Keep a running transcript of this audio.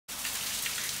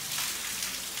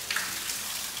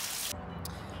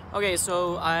Okay,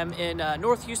 so I'm in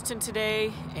North Houston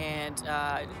today, and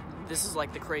this is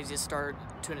like the craziest start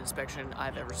to an inspection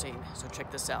I've ever seen, so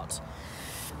check this out.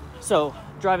 So,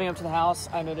 driving up to the house,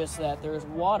 I noticed that there's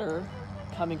water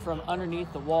coming from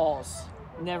underneath the walls.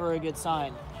 Never a good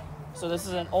sign. So this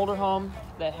is an older home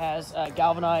that has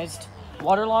galvanized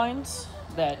water lines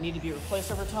that need to be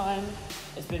replaced over time.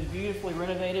 It's been beautifully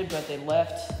renovated, but they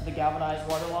left the galvanized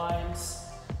water lines.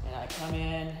 And I come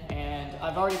in, and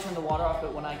I've already turned the water off,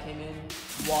 but when I came in,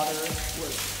 water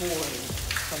was pouring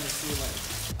from the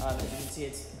ceiling. As you can see,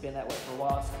 it's been that way for a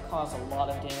while. It's caused a lot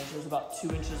of damage. There's about 2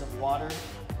 inches of water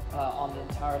on the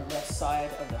entire left side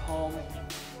of the home.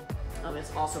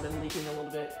 It's also been leaking a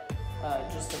little bit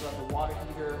just above the water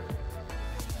heater,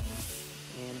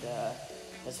 and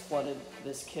has flooded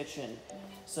this kitchen.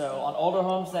 So on older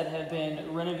homes that have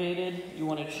been renovated, you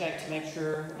want to check to make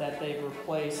sure that they've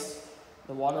replaced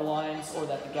the water lines, or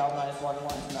that the galvanized water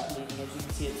lines are not leaking. As you can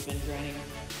see, it's been draining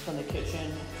from the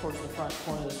kitchen towards the front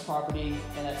corner of this property,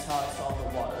 and that's how I saw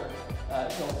the water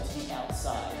going to the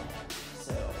outside.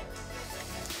 So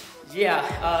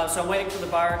yeah, so I'm waiting for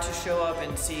the buyer to show up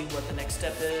and see what the next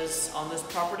step is on this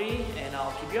property, and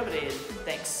I'll keep you updated.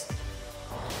 Thanks.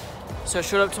 So I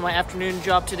showed up to my afternoon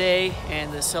job today,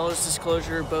 and the seller's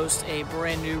disclosure boasts a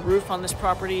brand new roof on this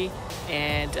property,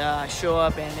 and I show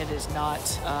up and it is not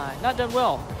done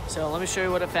well. So let me show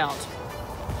you what I found.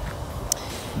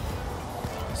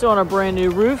 So on our brand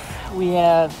new roof, we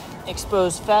have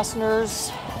exposed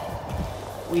fasteners.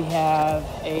 We have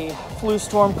a flue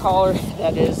storm collar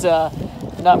that is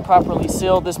not properly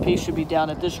sealed. This piece should be down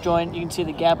at this joint. You can see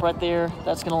the gap right there.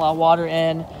 That's going to allow water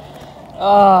in.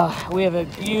 We have a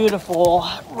beautiful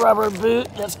rubber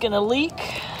boot that's going to leak.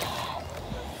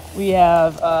 We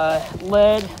have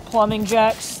lead plumbing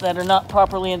jacks that are not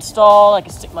properly installed. I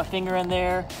can stick my finger in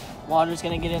there. Water's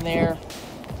going to get in there.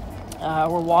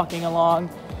 We're walking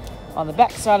along on the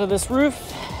back side of this roof.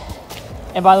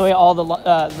 And by the way, all the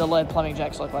lead plumbing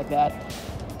jacks look like that.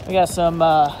 We got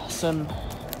some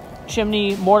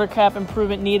chimney mortar cap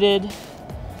improvement needed.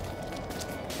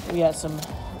 We got some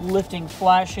lifting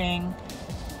flashing.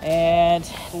 And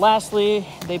lastly,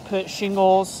 they put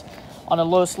shingles on a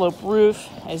low slope roof.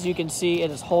 As you can see, it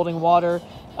is holding water.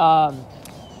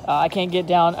 I can't get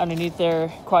down underneath there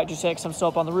quite just yet because I'm still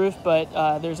up on the roof,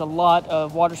 but there's a lot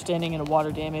of water standing and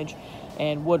water damage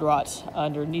and wood rot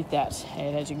underneath that.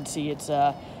 And as you can see, it's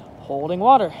holding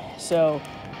water. So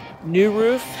new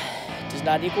roof does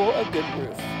not equal a good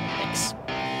roof.